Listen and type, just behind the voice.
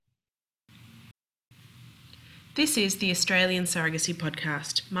This is the Australian Surrogacy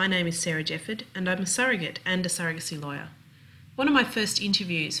Podcast. My name is Sarah Jefford and I'm a surrogate and a surrogacy lawyer. One of my first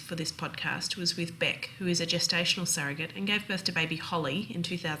interviews for this podcast was with Beck, who is a gestational surrogate and gave birth to baby Holly in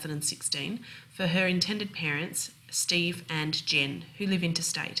 2016 for her intended parents, Steve and Jen, who live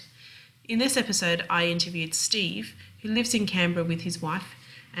interstate. In this episode, I interviewed Steve, who lives in Canberra with his wife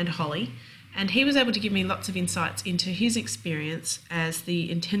and Holly, and he was able to give me lots of insights into his experience as the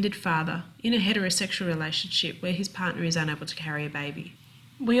intended father in a heterosexual relationship where his partner is unable to carry a baby.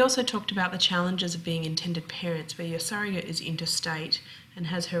 We also talked about the challenges of being intended parents where your surrogate is interstate and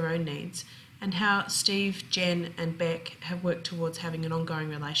has her own needs, and how Steve, Jen and Beck have worked towards having an ongoing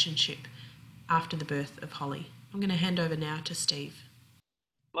relationship after the birth of Holly. I'm going to hand over now to Steve.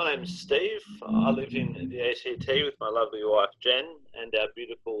 My name's Steve. I live in the ACT with my lovely wife Jen and our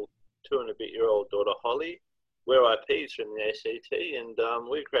beautiful 2-and-a-bit-year-old daughter Holly. We're IPs from the ACT, and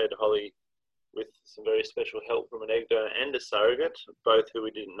we created Holly with some very special help from an egg donor and a surrogate, both who we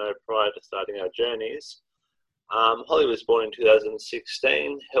didn't know prior to starting our journeys. Holly was born in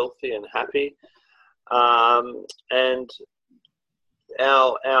 2016, healthy and happy, and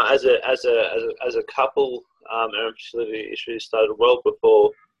our as a couple, our infertility issues started well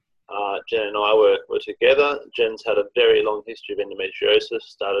before Jen and I were together. Jen's had a very long history of endometriosis,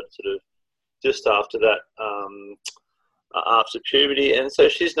 started sort of just after that, after puberty, and so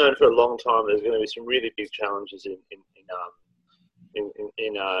she's known for a long time there's going to be some really big challenges in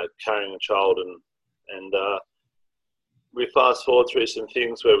carrying a child, and we fast forward through some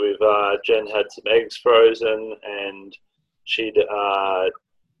things where Jen had some eggs frozen, and she'd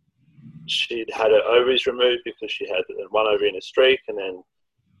had her ovaries removed because she had one ovary in a streak, and then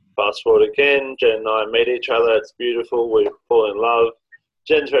fast forward again, Jen and I meet each other, it's beautiful, we fall in love.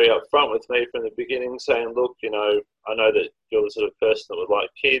 Jen's very upfront with me from the beginning, saying, look, I know that you're the sort of person that would like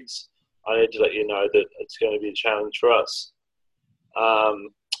kids. I need to let you know that it's going to be a challenge for us. That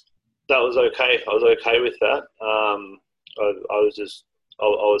was okay. I was okay with that. I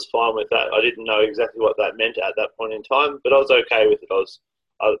was fine with that. I didn't know exactly what that meant at that point in time, but I was okay with it. I was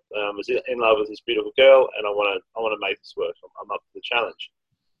in love with this beautiful girl, and I want to make this work. I'm up for the challenge.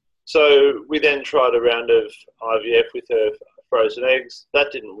 So we then tried a round of IVF with her frozen eggs.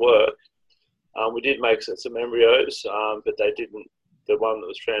 That didn't work. We did make some embryos, but they didn't. The one that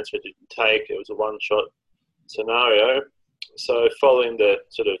was transferred didn't take. It was a one-shot scenario. So following the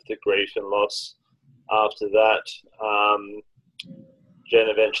sort of the grief and loss after that, Jen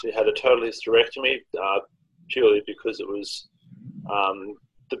eventually had a total hysterectomy, purely because it was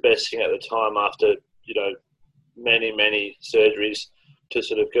the best thing at the time after many surgeries to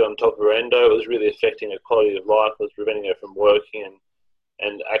sort of get on top of her endo. It was really affecting her quality of life. It was preventing her from working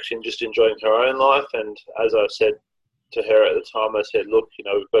and actually just enjoying her own life. And as I said to her at the time, I said, look,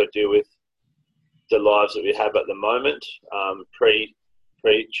 we've got to deal with the lives that we have at the moment,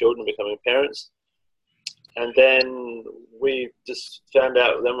 pre-children becoming parents. And then we just found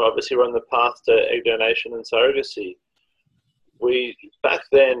out, then obviously we're on the path to egg donation and surrogacy. Back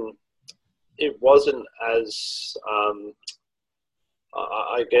then, it wasn't as,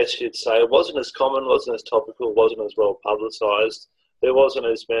 I guess you'd say, it wasn't as common, wasn't as topical, wasn't as well publicised. There wasn't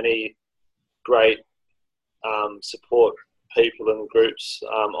as many great support people and groups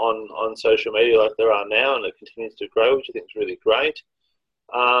on social media like there are now, and it continues to grow, which I think is really great.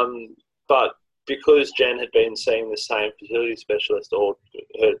 But because Jen had been seeing the same fertility specialist or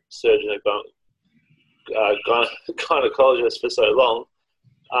her surgeon gynecologist for so long,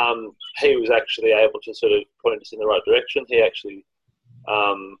 he was actually able to sort of point us in the right direction. He actually,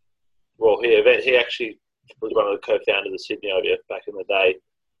 he actually was one of the co-founders of Sydney IVF back in the day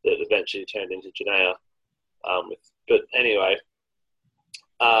that eventually turned into Janaea. But anyway,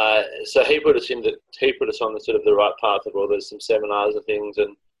 so he put us on the sort of the right path of, well, there's some seminars and things,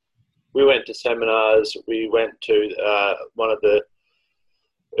 and we went to seminars. We went to one of the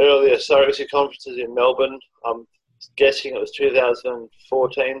earlier surrogacy conferences in Melbourne. I'm guessing it was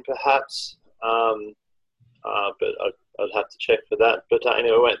 2014 perhaps, but I'd have to check for that. But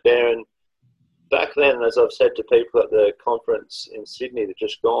anyway, I went there, and back then, as I've said to people at the conference in Sydney that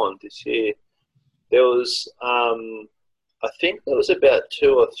just gone this year, there was, I think there was about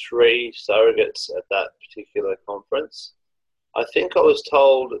 2 or 3 surrogates at that particular conference. I think I was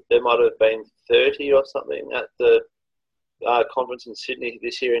told there might have been 30 or something at the conference in Sydney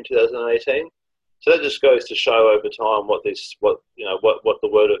this year in 2018. So that just goes to show over time what the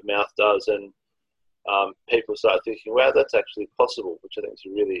word of mouth does, and people start thinking, wow, that's actually possible, which I think is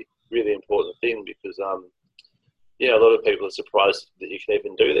a really, really important thing, because a lot of people are surprised that you can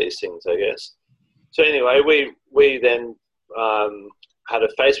even do these things, I guess. So anyway, we then had a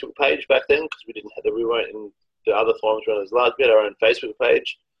Facebook page back then, because we weren't in the other forums were as large. We had our own Facebook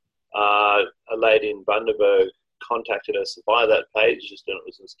page. A lady in Bundaberg contacted us via that page, and it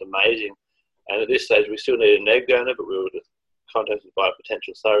was just amazing. And at this stage, we still needed an egg donor, but we were contacted by a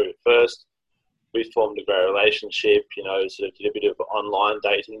potential surrogate first. We formed a great relationship, sort of did a bit of online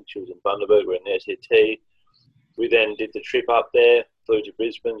dating. She was in Bundaberg, we're in the ATT. We then did the trip up there, flew to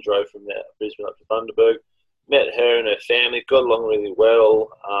Brisbane, drove from there, Brisbane up to Bundaberg, met her and her family, got along really well,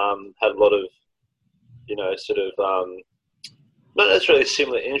 had a lot of, not necessarily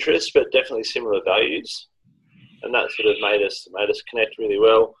similar interests, but definitely similar values. And that sort of made us connect really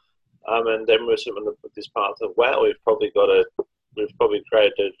well. And then we're sort of on this path of, wow, we've probably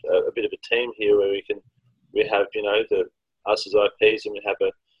created a bit of a team here where we have, us as IPs, and we have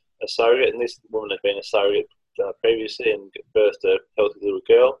a surrogate. And this woman had been a surrogate previously and birthed a healthy little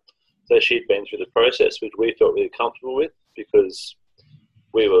girl. So she'd been through the process, which we felt really comfortable with because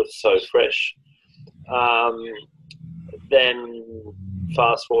we were so fresh. Then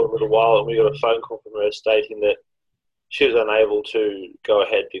fast forward a little while, and we got a phone call from her stating that she was unable to go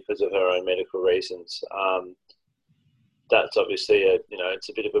ahead because of her own medical reasons. That's obviously it's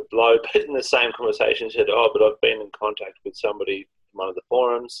a bit of a blow, but in the same conversation she said, but I've been in contact with somebody in one of the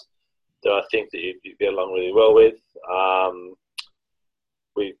forums that I think that you get along really well with.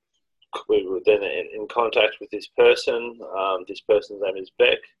 We were then in contact with this person. This person's name is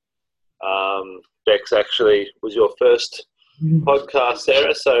Beck. Beck's actually was your first podcast,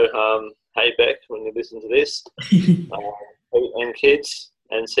 Sarah. So, hey, Beck, when you listen to this, and kids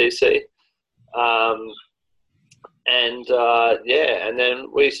and CC. And then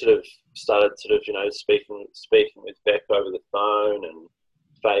we sort of started speaking with Beck over the phone and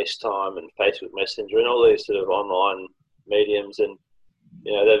FaceTime and Facebook Messenger and all these sort of online mediums. And,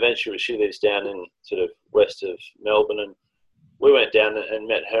 eventually she lives down in sort of west of Melbourne, and we went down and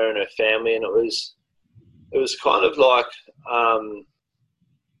met her and her family, and it was kind of like, how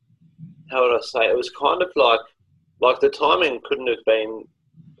would I say? It was kind of like the timing couldn't have been,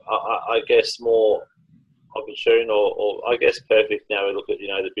 I guess, more opportune or I guess perfect. Now we look at,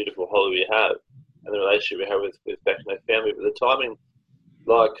 the beautiful Holly we have and the relationship we have with Beck and her family, but the timing,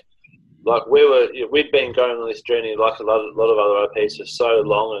 we'd been going on this journey like a lot of other IPs for so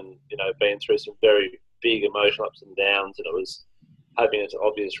long, and, been through some very big emotional ups and downs, and it was having its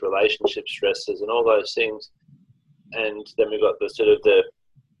obvious relationship stresses and all those things. And then we got the sort of the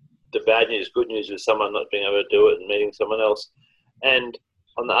bad news, good news with someone not being able to do it and meeting someone else. And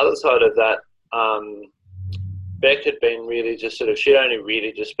on the other side of that, Beck had been really just sort of, she'd only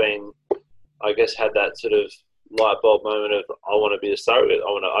really just been, I guess, had that sort of light bulb moment of, I want to be a surrogate.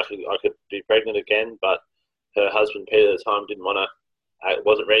 I could be pregnant again, but her husband Peter at the time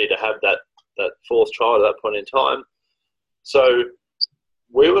wasn't ready to have that fourth child at that point in time. So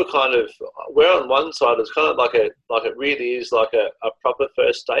we're on one side, it's kind of like it really is like a proper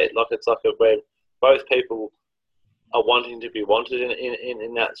first date. Like it's like where both people are wanting to be wanted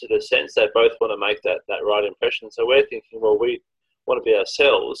in that sort of sense. They both want to make that right impression. So we're thinking, well, we want to be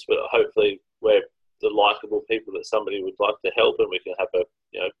ourselves, but hopefully we're the likable people that somebody would like to help, and we can have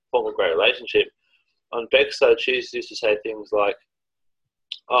form a great relationship. On Beck's side, she used to say things like,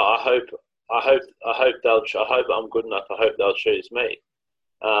 I hope I'm good enough. I hope they'll choose me.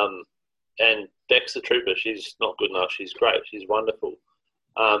 And Beck's a trooper. She's not good enough. She's great. She's wonderful.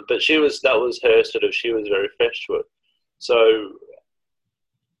 But that was her sort of, she was very fresh to it. So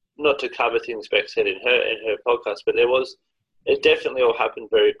not to cover things Beck said in her podcast, but it definitely all happened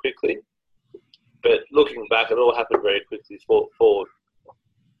very quickly. But looking back, it all happened very quickly for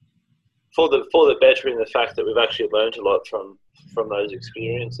the better, in the fact that we've actually learned a lot from those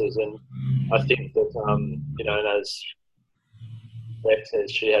experiences. And I think that, and as Beck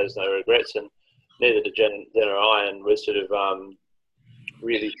says, she has no regrets, and neither do Jen or I, and we sort of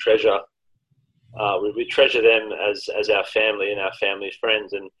really treasure we treasure them as our family and our family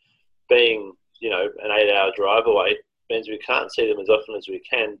friends. And being, an 8-hour drive away means we can't see them as often as we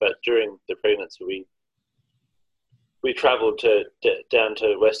can, but during the pregnancy we travelled down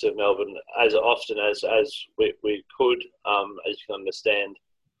to west of Melbourne as often as we could. As you can understand,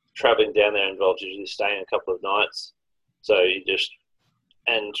 travelling down there involves usually staying a couple of nights. So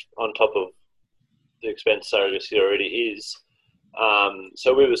and on top of the expense surrogacy already is.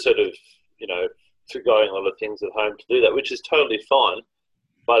 So we were sort of, forgoing a lot of things at home to do that, which is totally fine.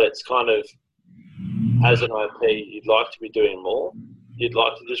 But it's kind of, as an IP, you'd like to be doing more. You'd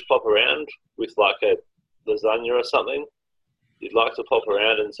like to just pop around with like a lasagna or something. You'd like to pop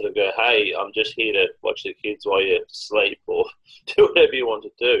around and sort of go, hey, I'm just here to watch the kids while you sleep, or do whatever you want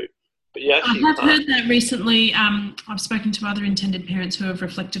to do. But you actually I have heard that recently. I've spoken to other intended parents who have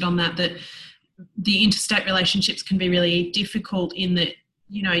reflected on that the interstate relationships can be really difficult in that,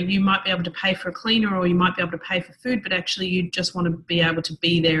 you know, you might be able to pay for a cleaner or you might be able to pay for food, but actually you just want to be able to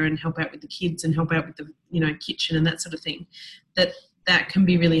be there and help out with the kids and help out with the, you know, kitchen and that sort of thing. That can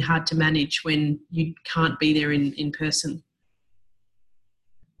be really hard to manage when you can't be there in person.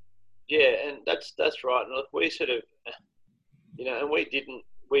 Yeah, and that's right. And look, we sort of, you know, and we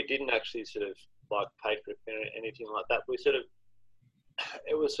didn't actually sort of like pay for anything like that. We sort of,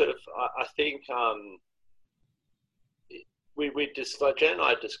 it was sort of, I think, we just, like Jen and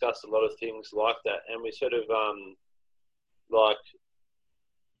I discussed a lot of things like that, and we sort of like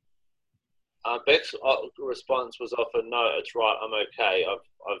Beck's response was often, no, it's right, I'm okay.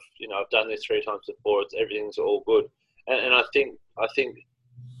 I've done this 3 times before. Everything's all good, and I think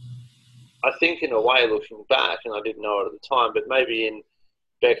in a way, looking back, and I didn't know it at the time, but maybe in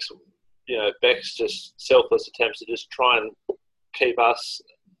Beck's just selfless attempts to just try and keep us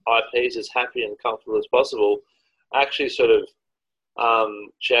IPs as happy and comfortable as possible, actually sort of,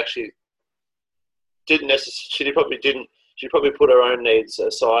 she actually didn't necessarily, she probably put her own needs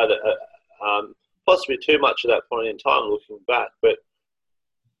aside, possibly too much at that point in time, looking back, but,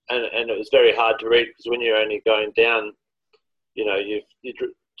 and it was very hard to read, because when you're only going down, you know, you're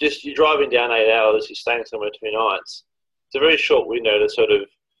driving down 8 hours, you're staying somewhere 2 nights. It's a very short window to sort of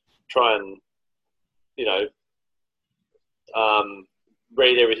try and, you know,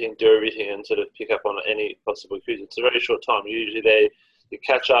 read everything, do everything, and sort of pick up on any possible cues. It's a very short time. You're usually there, you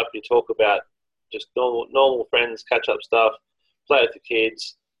catch up, you talk about just normal friends, catch up stuff, play with the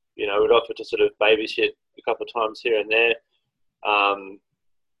kids. You know, we'd offer to sort of babysit a couple of times here and there.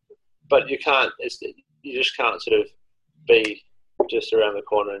 But you just can't sort of be just around the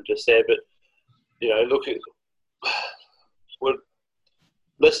corner and just there. But, you know, look at what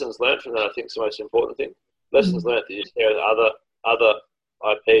lessons learned from that, I think, is the most important thing. Lessons learned that you share with other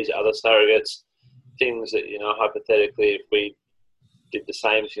IPs, other surrogates, things that, you know, hypothetically, if we did the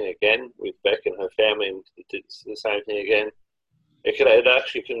same thing again with Beck and her family and did the same thing again, it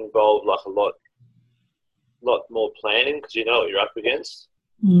actually can involve like a lot more planning, because you know what you're up against.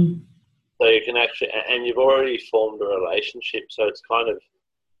 So you can actually, and you've already formed a relationship, so it's kind of,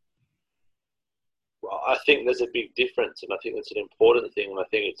 I think there's a big difference, and I think it's an important thing, and I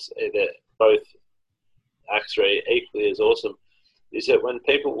think it's that both acts are equally as awesome, is that when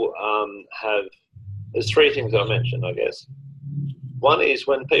people there's 3 things I mentioned, I guess. One is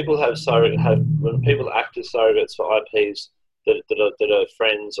when people when people act as surrogates for IPs that are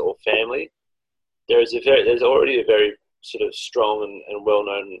friends or family, there's already a very sort of strong and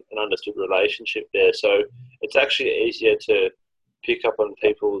well-known and understood relationship there. So it's actually easier to pick up on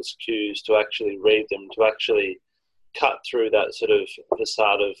people's cues, to actually read them, to actually cut through that sort of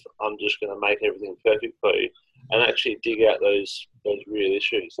facade of I'm just going to make everything perfect for you, and actually dig out those real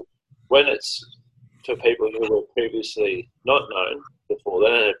issues. When it's for people who were previously not known before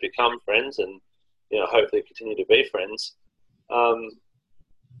then and have become friends and, you know, hopefully continue to be friends,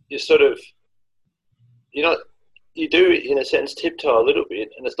 you sort of, you know, you do, in a sense, tiptoe a little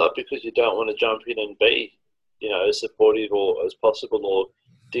bit, and it's not because you don't want to jump in and be, you know, as supportive or as possible, or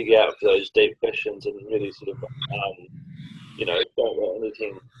dig out for those deep questions and really sort of, you know, don't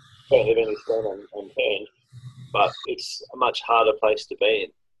leave any stone unturned. But it's a much harder place to be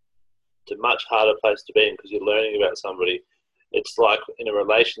in. It's a much harder place to be in because you're learning about somebody. It's like in a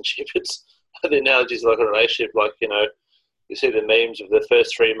relationship. The analogy is like a relationship. Like, you know, you see the memes of the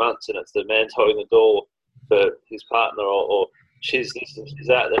first 3 months, and it's the man's holding the door for his partner, or she's this and she's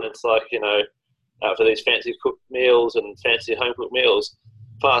that. Then it's like, you know, for these fancy cooked meals and fancy home cooked meals.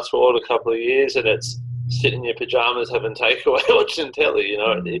 Fast forward a couple of years, and it's sitting in your pajamas having takeaway, watching telly. You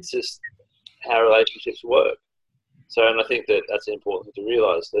know, it's just how relationships work. So, and I think that that's important to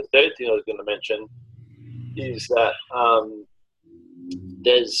realise. The third thing I was going to mention is that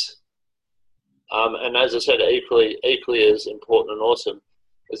there's, and as I said, equally as important and awesome,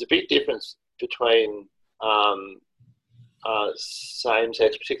 there's a big difference between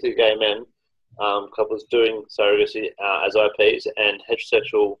same-sex, particularly gay men, couples doing surrogacy as IPs, and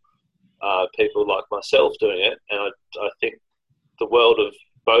heterosexual people like myself doing it. And I think the world of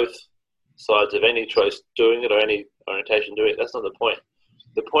both sides of any choice doing it or any orientation doing it, that's not the point.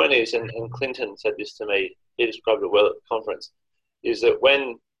 The point is, and Clinton said this to me, he described it well at the conference, is that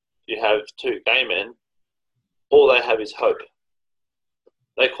when you have 2 gay men, all they have is hope.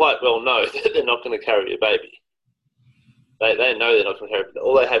 They quite well know that they're not going to carry a baby. They know they're not going to carry a baby.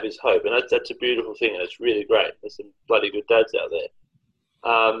 All they have is hope, and that's a beautiful thing, and it's really great. There's some bloody good dads out there.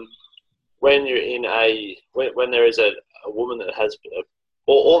 When you're in when there is a woman that has,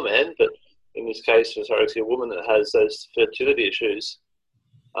 or man, but in this case, for surrogacy, a woman that has those fertility issues,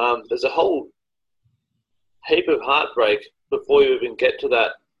 there's a whole heap of heartbreak before you even get to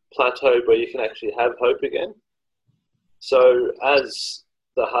that plateau where you can actually have hope again. So as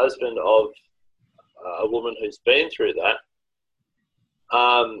the husband of a woman who's been through that,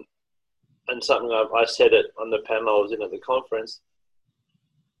 and something I said it on the panel I was in at the conference,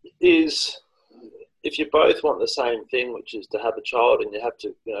 is if you both want the same thing, which is to have a child, and you have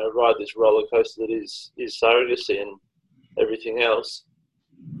to, ride this roller coaster that is surrogacy and everything else,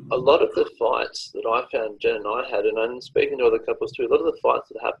 a lot of the fights that I found Jen and I had, and I'm speaking to other couples too, a lot of the fights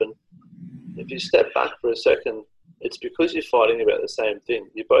that happen, if you step back for a second, it's because you're fighting about the same thing.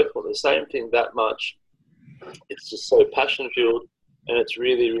 You both want the same thing that much. It's just so passion-filled, and it's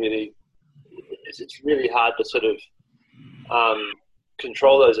really, really, it's really hard to sort of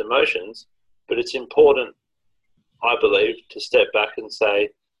control those emotions. But it's important, I believe, to step back and say,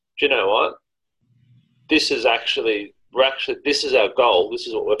 do you know what? This is this is our goal. This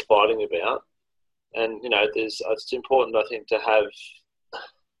is what we're fighting about. And, it's important, I think, to have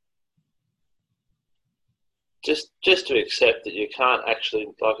just to accept that you can't actually,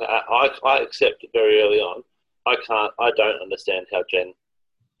 like, I accept it very early on. I don't understand how Jen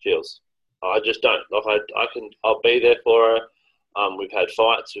feels. I just don't. Like, I'll be there for her. We've had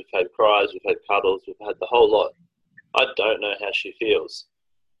fights, we've had cries, we've had cuddles, we've had the whole lot. I don't know how she feels.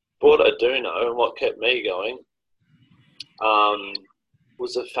 But what I do know, and what kept me going,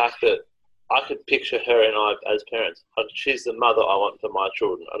 was the fact that I could picture her and I as parents. She's the mother I want for my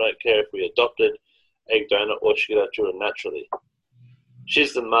children. I don't care if we adopted, egg donor, or she got our children naturally.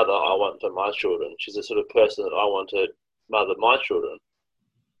 She's the mother I want for my children. She's the sort of person that I want to mother my children.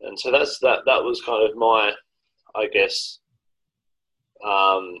 And so that was kind of my, I guess,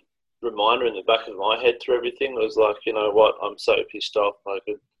 reminder in the back of my head through everything. It was like, you know what, I'm so pissed off.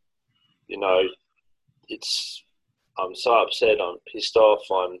 I'm so upset. I'm pissed off.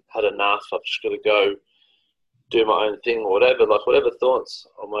 I'm had enough. I've just got to go do my own thing or whatever. Like, whatever thoughts,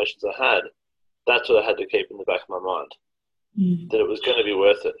 emotions I had, that's what I had to keep in the back of my mind. That it was going to be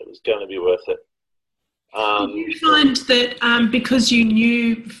worth it. It was going to be worth it. Did you find that because you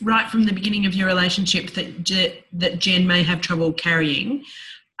knew right from the beginning of your relationship that Jen may have trouble carrying,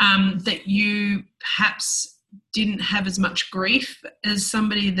 that you perhaps didn't have as much grief as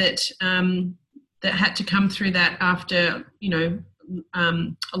somebody that that had to come through that after, a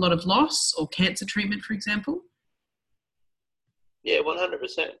lot of loss or cancer treatment, for example? Yeah,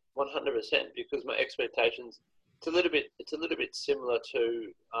 100%, because my expectations, it's a little bit similar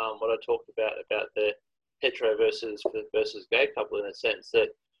to what I talked about the hetero versus gay couple, in a sense that,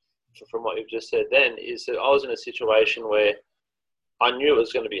 from what you've just said then, is that I was in a situation where I knew it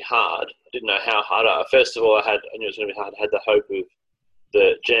was going to be hard. I didn't know how hard. First of all, I knew it was going to be hard. I had the hope of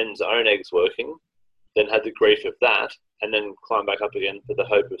Jen's own eggs working, then had the grief of that, and then climb back up again for the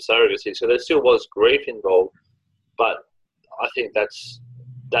hope of surrogacy. So there still was grief involved, but I think that's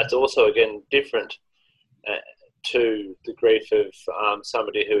also, again, different to the grief of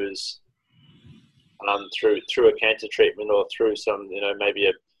somebody who is through a cancer treatment or through some, maybe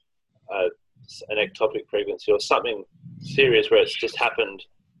an ectopic pregnancy or something serious where it's just happened,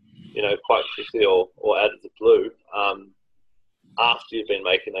 quite quickly or out of the blue, after you've been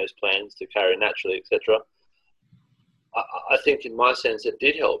making those plans to carry naturally, etc. I think, in my sense, it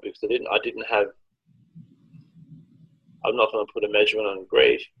did help, because I didn't have. I'm not going to put a measurement on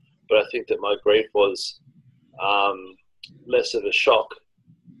grief, but I think that my grief was less of a shock,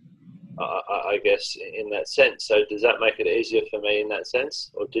 I guess, in that sense. So does that make it easier for me in that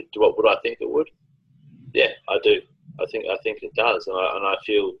sense, or what would I think it would? Yeah, I do. I think it does, and I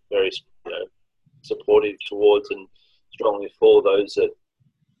feel very supportive towards and strongly for those that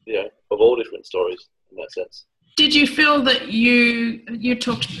of all different stories in that sense. Did you feel that you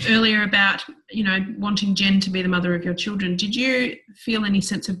talked earlier about wanting Jen to be the mother of your children? Did you feel any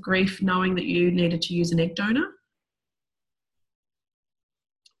sense of grief knowing that you needed to use an egg donor?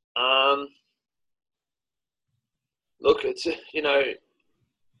 Look, it's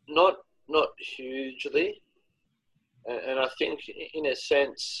not hugely, and I think in a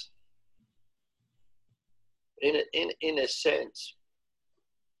sense,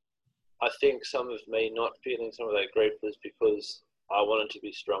 I think some of me not feeling some of that grief was because I wanted to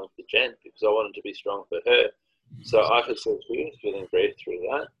be strong for Jen, because I wanted to be strong for her. So I could still be feeling grief through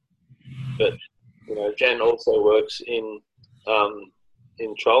that. But Jen also works in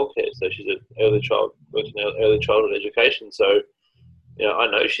childcare, so she's works in early childhood education. So I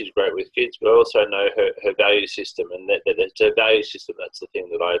know she's great with kids, but I also know her value system, and that it's her value system. That's the thing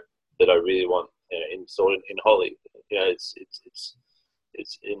that I really want installed in Holly. It's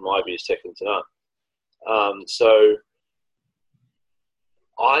in my view second to none. So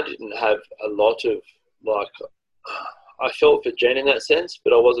I didn't have a lot of like, I felt for Jen in that sense,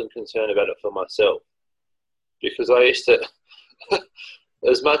 but I wasn't concerned about it for myself, because I used to,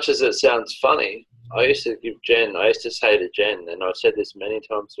 as much as it sounds funny, I used to say to Jen, and I've said this many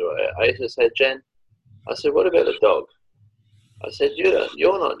times to her, I used to say, Jen, I said, what about a dog? I said, you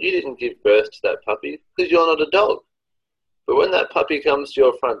didn't give birth to that puppy because you're not a dog. But when that puppy comes to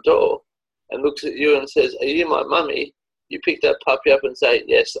your front door and looks at you and says, are you my mummy? You pick that puppy up and say,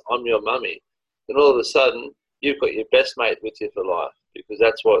 yes, I'm your mummy. Then all of a sudden, you've got your best mate with you for life, because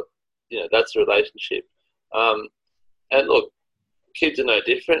that's what, that's the relationship. And look, kids are no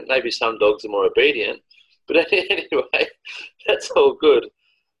different. Maybe some dogs are more obedient, but anyway, that's all good.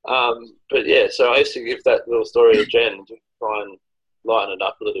 But yeah, so I used to give that little story to Jen to try and lighten it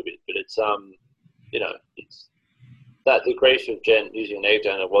up a little bit. But it's it's that the grief of Jen using an egg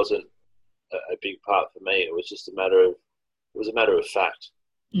donor wasn't a big part for me. It was just a matter of fact.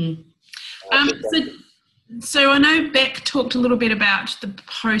 Mm. So I know Beck talked a little bit about the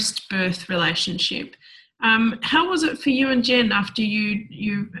post-birth relationship. How was it for you and Jen after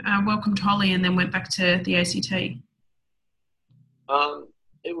you welcomed Holly and then went back to the ACT?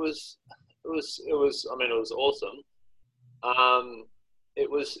 It was awesome. It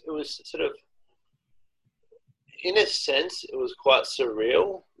was sort of, in a sense, it was quite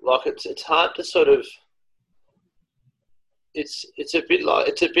surreal. Like it's hard to sort of, it's a bit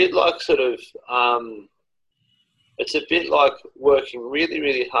like working really,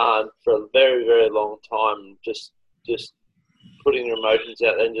 really hard for a very, very long time, just putting your emotions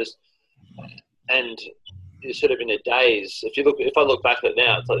out there and you're sort of in a daze. If I look back at it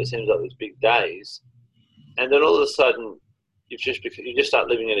now, it's like it seems like there's big days, and then all of a sudden you just start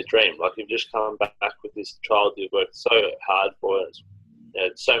living in a dream. Like you've just come back with this child you've worked so hard for,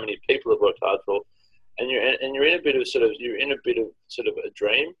 and so many people have worked hard for, and you're in a bit of sort of a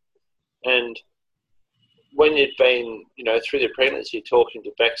dream. And when you've been, through the pregnancy, talking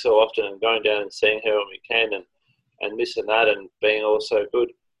to Beck so often and going down and seeing her when we can, and this and that, and being all so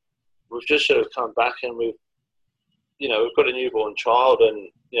good, we've just sort of come back and we've got a newborn child,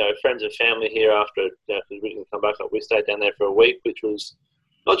 and friends and family here after we didn't come back. We stayed down there for a week, which was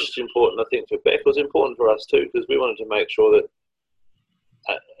not just important, I think, for Beck, it was important for us too, because we wanted to make sure that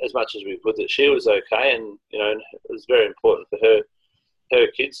as much as we could, that she was okay, and it was very important for her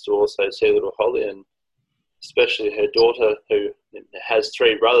kids to also see little Holly, and especially her daughter, who has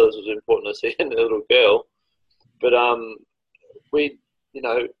 3 brothers, was important to see, and the little girl. But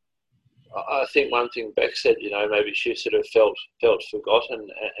I think one thing Beck said, maybe she sort of felt forgotten,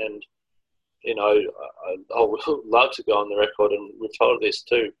 and I would love to go on the record, and we've told her this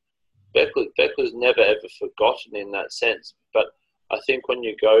too. Beck was never ever forgotten in that sense, but I think when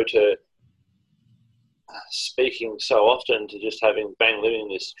you go to speaking so often to just having living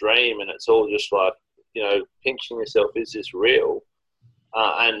this dream, and it's all just like, pinching yourself, is this real?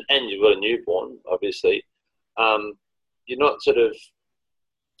 And you've got a newborn, obviously. You're not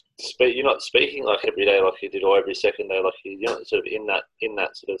speaking like every day like you did, or every second day like you're not sort of in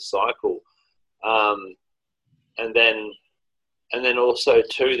that sort of cycle. And then also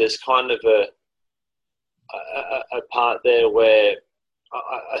too, there's kind of a part there where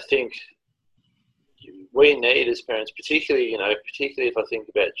I think we need as parents, particularly if I think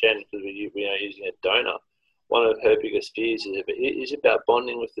about Jen, because we are using a donor, one of her biggest fears is about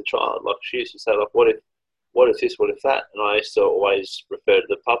bonding with the child. Like she used to say, like, what if this, what if that? And I used to always refer to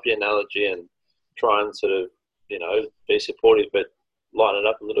the puppy analogy and try and sort of, be supportive, but lighten it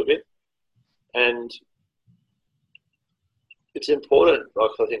up a little bit. And it's important,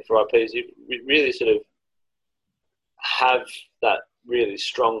 like I think for IPs, we really sort of have that really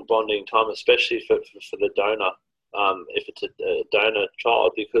strong bonding time, especially for the donor, if it's a donor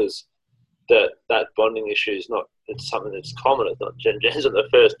child, because that bonding issue is it's something that's common. It's not Jen's not the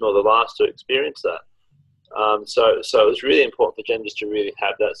first nor the last to experience that. So it's really important for Jen just to really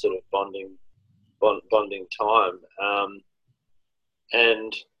have that sort of bonding time,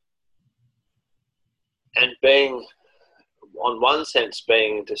 and being, on one sense,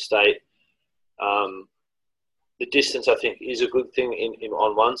 being interstate. The distance, I think, is a good thing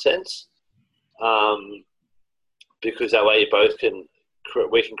on one sense, because that way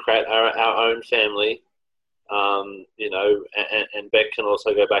we can create our own family, and Beck can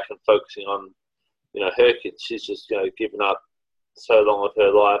also go back and focusing on, her kids. She's just, given up so long of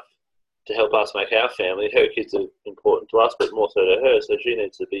her life to help us make our family. Her kids are important to us, but more so to her, so she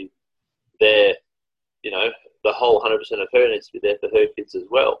needs to be there, the whole 100% of her needs to be there for her kids as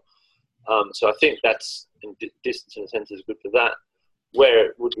well. So I think that's, in distance in a sense, is good for that. Where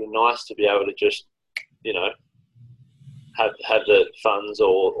it would be nice to be able to just, have the funds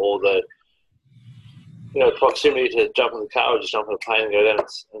or proximity to jump in the car or just jump on a plane and go down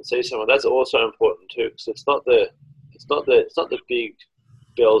and see someone. That's also important too, because it's not the big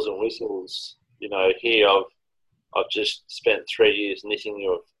bells and whistles. Here I've just spent 3 years knitting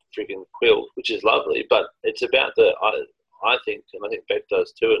your freaking quilt, which is lovely, but it's about I think, and I think Beck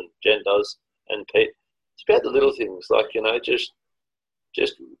does too, and Jen does, and Pete. It's about the little things, like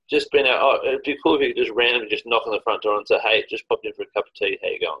just being out. Oh, it'd be cool if you could just randomly just knock on the front door and say, "Hey, just popped in for a cup of tea. How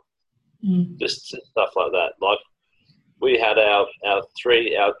you going?" Just stuff like that. Like we had our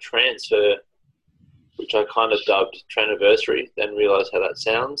transfer, which I kind of dubbed Traniversary, then realised how that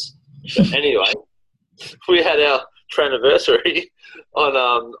sounds. But anyway, we had our Traniversary on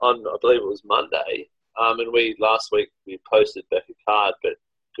I believe it was Monday. And last week we posted Beck a card, but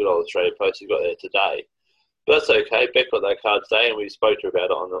good old Australia Post got there today. But that's okay. Beck got that card today, and we spoke to her about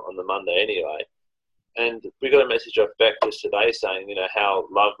it on the Monday anyway. And we got a message off Beck just today saying, how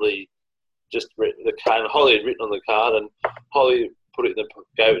lovely. Just written the card, and Holly had written on the card, and Holly put it in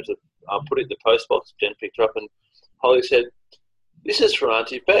the post box. Jen picked her up, and Holly said, "This is for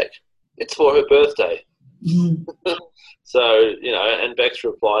Auntie Beck. It's for her birthday." So and Beck's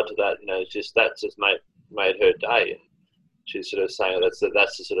replied to that. That just made her day, and she's sort of saying that's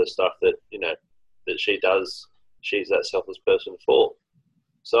the sort of stuff that that she does. She's that selfless person for.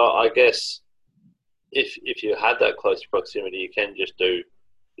 So I guess if you had that close proximity, you can just do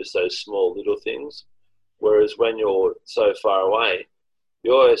just those small little things. Whereas when you're so far away,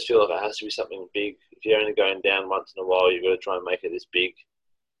 you always feel like it has to be something big. If you're only going down once in a while, you've got to try and make it this big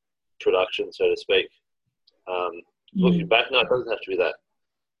production, so to speak. Looking back, no, it doesn't have to be that.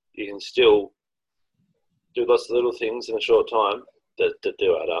 You can still do lots of little things in a short time that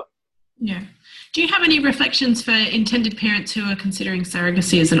do add up. Yeah. Do you have any reflections for intended parents who are considering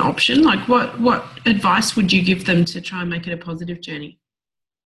surrogacy as an option? Like what advice would you give them to try and make it a positive journey?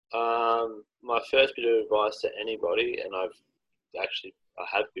 My first bit of advice to anybody, and I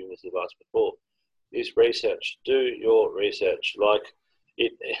have given this advice before, is research. Do your research. I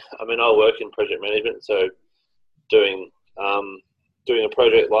work in project management, so doing a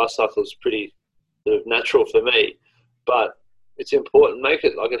project life cycle is pretty sort of natural for me, but it's important. Make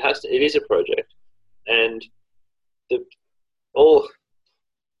it like it is a project, and a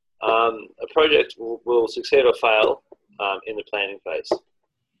project will succeed or fail in the planning phase.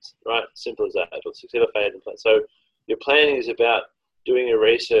 Right, simple as that. It'll succeed or fail in the plan. So your planning is about doing your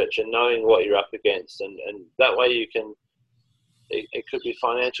research and knowing what you're up against, and that way you can. It could be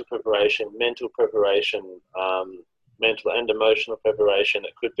financial preparation, mental preparation, mental and emotional preparation.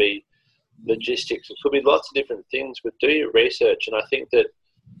 It could be logistics. It could be lots of different things. But do your research, and I think that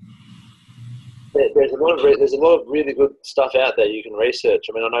there's a lot of really good stuff out there you can research.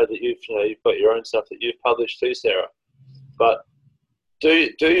 I mean, I know that you've got your own stuff that you've published too, Sarah, but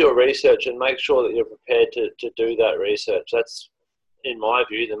do your research and make sure that you're prepared to do that research. That's, in my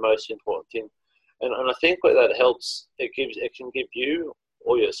view, the most important thing. And I think what that helps, it can give you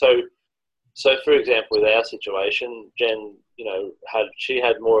or your so for example, with our situation, Jen, she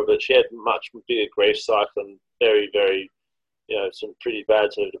had much bigger grief cycle and very, very, some pretty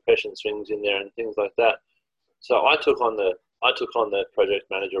bad sort of depression swings in there and things like that. So I took on the project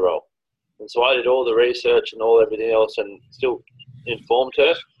manager role, and so I did all the research and everything else, and still informed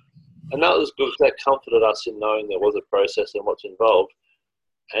her, and that was good. That comforted us in knowing there was a process and what's involved.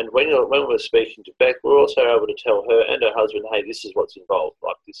 And when we're speaking to Beck, we're also able to tell her and her husband, hey, this is what's involved.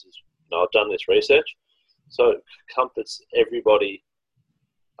 Like, this is, I've done this research. So it comforts everybody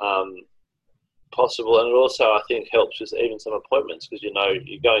possible. And it also, I think, helps with even some appointments, because,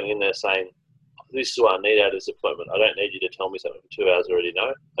 you're going in there saying, this is what I need out of this appointment. I don't need you to tell me something for 2 hours I already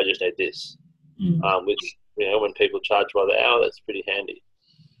know. I just need this. Which, when people charge by the hour, that's pretty handy.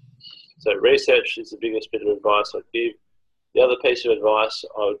 So research is the biggest bit of advice I'd give. The other piece of advice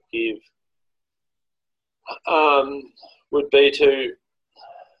I would give would be to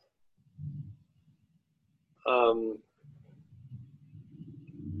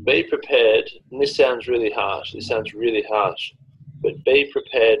be prepared. And this sounds really harsh. But be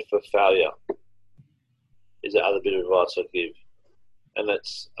prepared for failure is the other bit of advice I'd give. And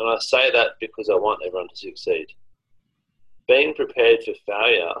I say that because I want everyone to succeed. Being prepared for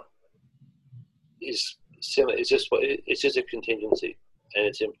failure is similar. It's just a contingency, and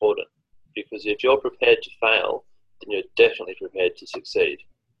it's important, because if you're prepared to fail, then you're definitely prepared to succeed.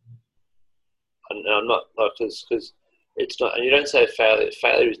 And I'm not because it's not. And you don't say failure.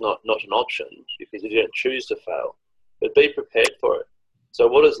 Failure is not an option, because if you don't choose to fail, but be prepared for it. So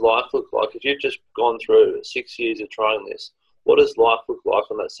what does life look like if you've just gone through 6 years of trying this? What does life look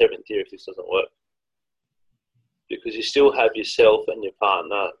like on that 7th year if this doesn't work? because you still have yourself and your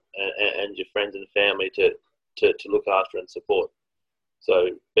partner and your friends and family to look after and support. So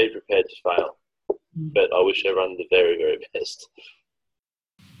be prepared to fail. But I wish everyone the very, very best.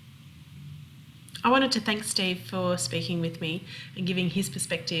 I wanted to thank Steve for speaking with me and giving his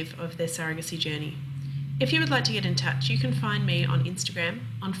perspective of their surrogacy journey. If you would like to get in touch, you can find me on Instagram,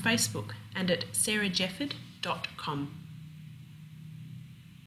 on Facebook, and at sarahjefford.com.